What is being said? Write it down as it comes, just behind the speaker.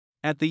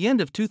At the end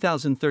of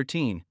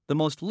 2013, the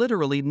most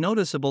literally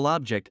noticeable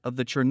object of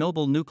the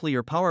Chernobyl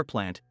nuclear power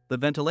plant, the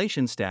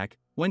ventilation stack,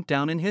 went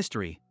down in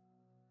history.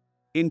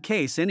 In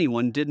case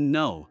anyone didn't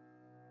know,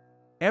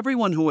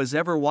 everyone who has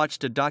ever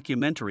watched a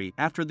documentary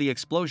after the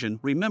explosion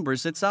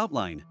remembers its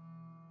outline.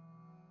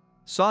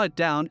 Saw it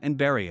down and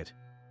bury it.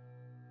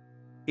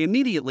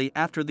 Immediately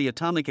after the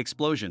atomic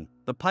explosion,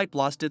 the pipe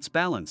lost its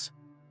balance.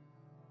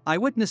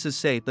 Eyewitnesses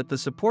say that the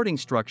supporting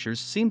structures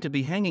seemed to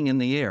be hanging in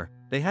the air.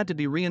 They had to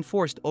be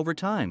reinforced over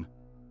time.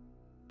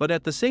 But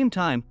at the same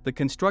time, the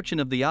construction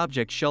of the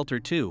object shelter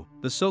 2,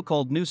 the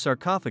so-called new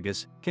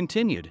sarcophagus,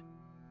 continued.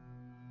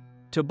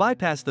 To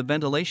bypass the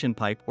ventilation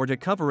pipe or to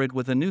cover it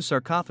with a new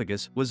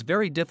sarcophagus was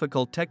very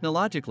difficult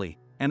technologically,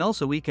 and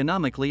also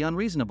economically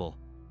unreasonable.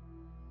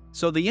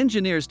 So the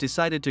engineers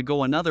decided to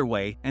go another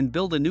way and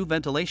build a new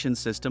ventilation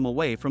system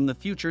away from the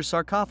future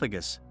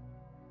sarcophagus.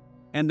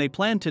 And they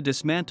planned to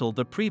dismantle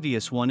the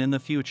previous one in the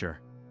future.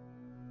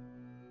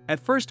 At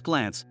first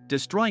glance,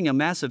 destroying a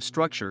massive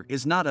structure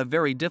is not a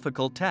very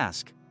difficult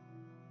task.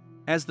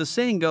 As the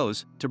saying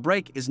goes, to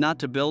break is not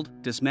to build,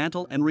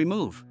 dismantle and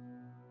remove.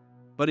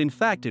 But in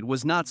fact it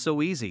was not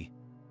so easy.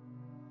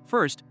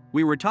 First,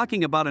 we were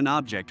talking about an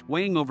object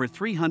weighing over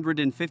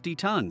 350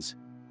 tons.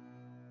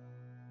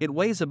 It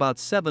weighs about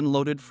 7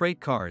 loaded freight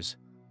cars.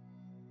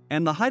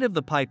 And the height of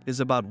the pipe is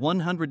about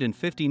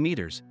 150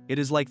 meters, it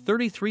is like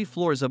 33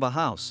 floors of a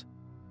house.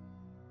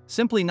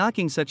 Simply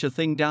knocking such a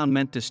thing down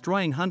meant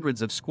destroying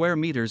hundreds of square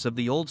meters of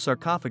the old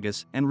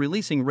sarcophagus and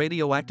releasing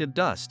radioactive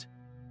dust.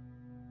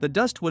 The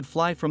dust would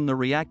fly from the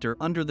reactor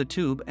under the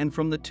tube and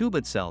from the tube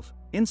itself,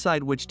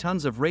 inside which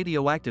tons of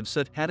radioactive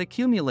soot had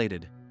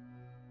accumulated.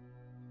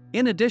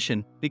 In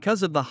addition,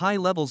 because of the high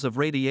levels of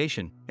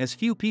radiation, as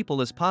few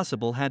people as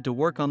possible had to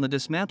work on the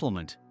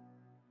dismantlement.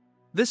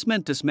 This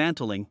meant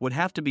dismantling would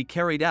have to be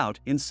carried out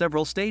in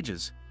several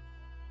stages.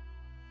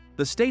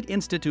 The State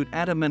Institute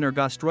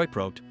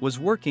Atomenergostrojprojekt was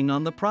working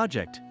on the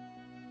project.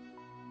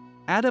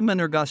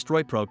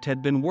 Atomenergostrojprojekt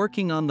had been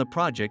working on the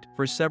project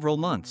for several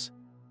months.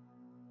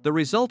 The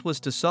result was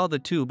to saw the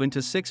tube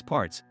into 6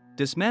 parts,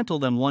 dismantle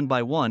them one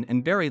by one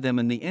and bury them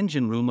in the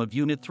engine room of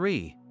Unit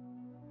 3.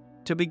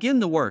 To begin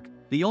the work,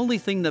 the only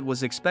thing that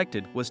was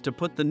expected was to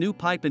put the new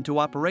pipe into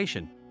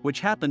operation, which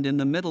happened in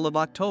the middle of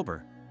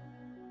October.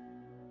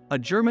 A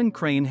German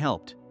crane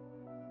helped.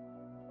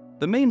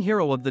 The main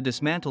hero of the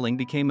dismantling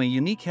became a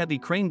unique heavy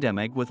crane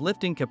demag with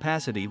lifting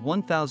capacity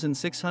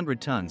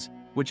 1,600 tons,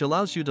 which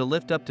allows you to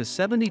lift up to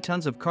 70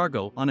 tons of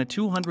cargo on a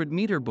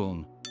 200-meter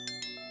boom.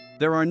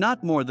 There are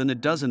not more than a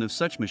dozen of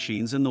such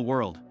machines in the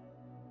world.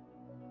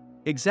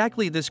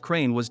 Exactly this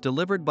crane was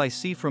delivered by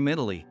sea from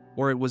Italy,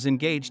 or it was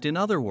engaged in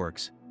other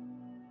works.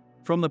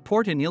 From the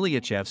port in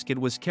Ilyachevsk it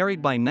was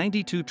carried by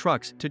 92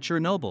 trucks to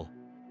Chernobyl.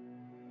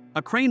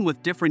 A crane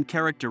with different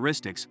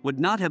characteristics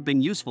would not have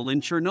been useful in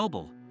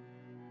Chernobyl.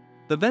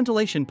 The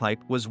ventilation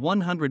pipe was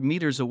 100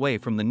 meters away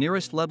from the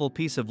nearest level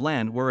piece of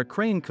land where a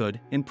crane could,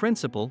 in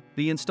principle,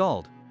 be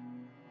installed.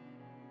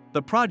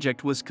 The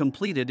project was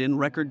completed in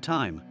record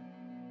time.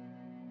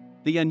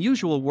 The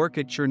unusual work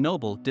at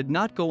Chernobyl did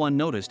not go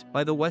unnoticed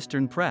by the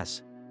Western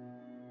press.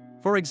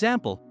 For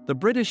example, the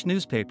British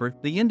newspaper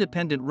The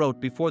Independent wrote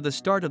before the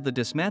start of the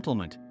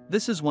dismantlement,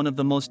 "This is one of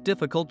the most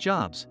difficult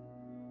jobs.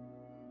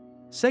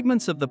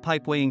 Segments of the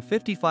pipe weighing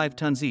 55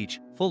 tons each,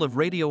 full of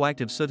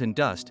radioactive soot and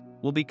dust,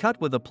 will be cut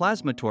with a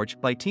plasma torch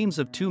by teams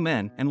of 2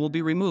 men and will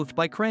be removed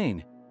by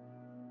crane.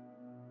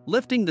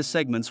 Lifting the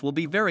segments will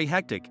be very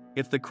hectic.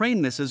 If the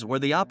crane misses or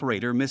the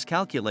operator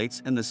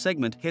miscalculates and the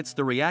segment hits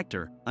the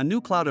reactor, a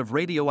new cloud of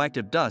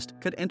radioactive dust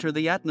could enter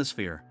the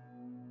atmosphere."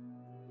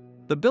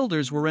 The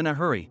builders were in a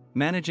hurry,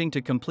 managing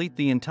to complete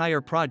the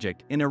entire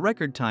project in a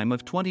record time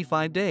of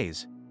 25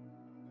 days.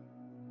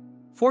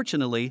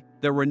 Fortunately,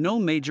 there were no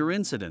major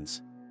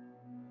incidents.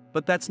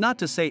 But that's not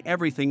to say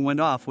everything went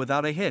off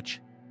without a hitch.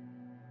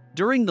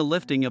 During the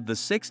lifting of the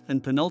 6th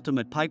and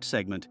penultimate pipe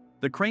segment,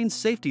 the crane's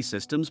safety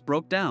systems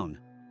broke down.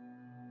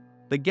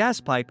 The gas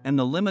pipe and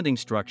the limiting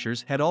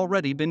structures had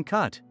already been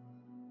cut.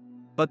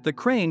 But the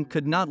crane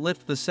could not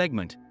lift the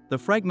segment. The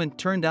fragment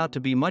turned out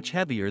to be much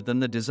heavier than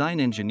the design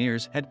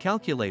engineers had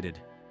calculated.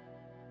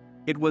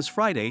 It was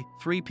Friday,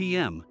 3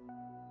 p.m.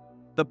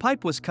 The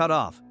pipe was cut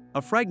off.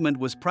 A fragment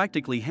was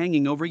practically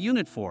hanging over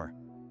Unit 4.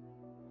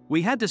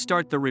 We had to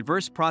start the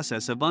reverse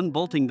process of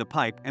unbolting the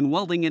pipe and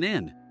welding it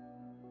in.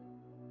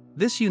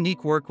 This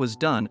unique work was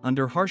done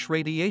under harsh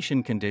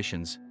radiation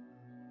conditions.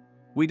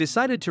 We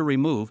decided to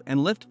remove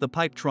and lift the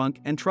pipe trunk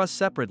and truss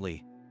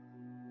separately.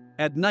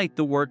 At night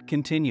the work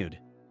continued.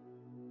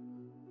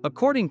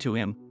 According to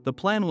him, the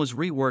plan was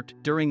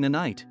reworked during the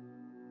night.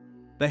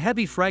 The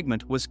heavy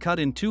fragment was cut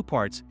in 2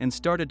 parts and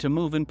started to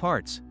move in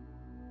parts.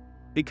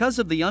 Because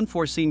of the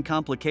unforeseen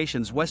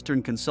complications,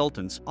 Western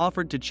consultants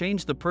offered to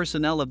change the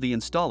personnel of the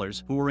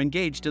installers who were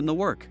engaged in the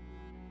work.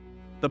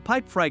 The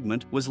pipe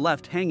fragment was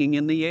left hanging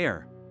in the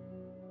air.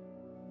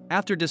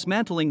 After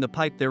dismantling the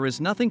pipe, there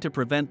is nothing to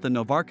prevent the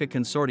Novarka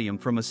Consortium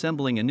from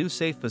assembling a new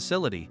safe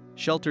facility,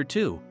 Shelter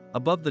 2,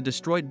 above the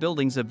destroyed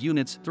buildings of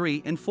Units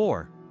 3 and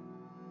 4.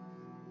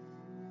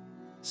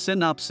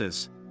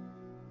 Synopsis.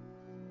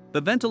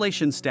 The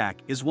ventilation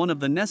stack is one of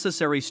the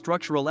necessary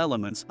structural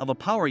elements of a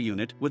power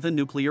unit with a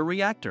nuclear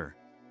reactor.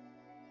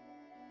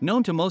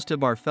 Known to most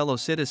of our fellow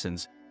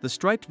citizens, the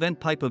striped vent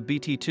pipe of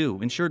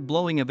BT2 ensured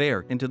blowing of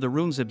air into the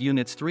rooms of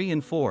Units 3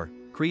 and 4,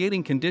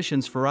 creating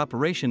conditions for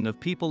operation of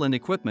people and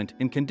equipment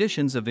in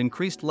conditions of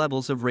increased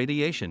levels of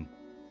radiation.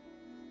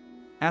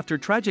 After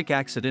tragic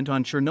accident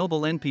on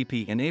Chernobyl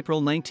NPP in April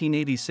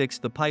 1986,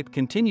 the pipe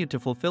continued to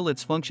fulfill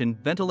its function: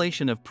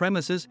 ventilation of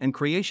premises and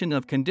creation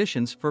of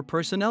conditions for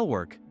personnel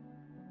work.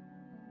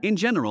 In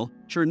general,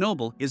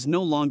 Chernobyl is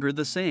no longer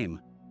the same.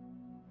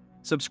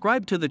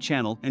 Subscribe to the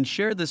channel and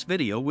share this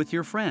video with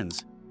your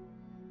friends.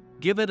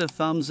 Give it a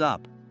thumbs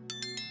up.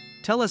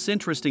 Tell us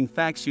interesting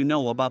facts you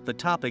know about the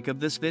topic of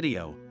this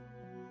video.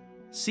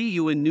 See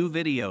you in new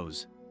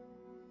videos.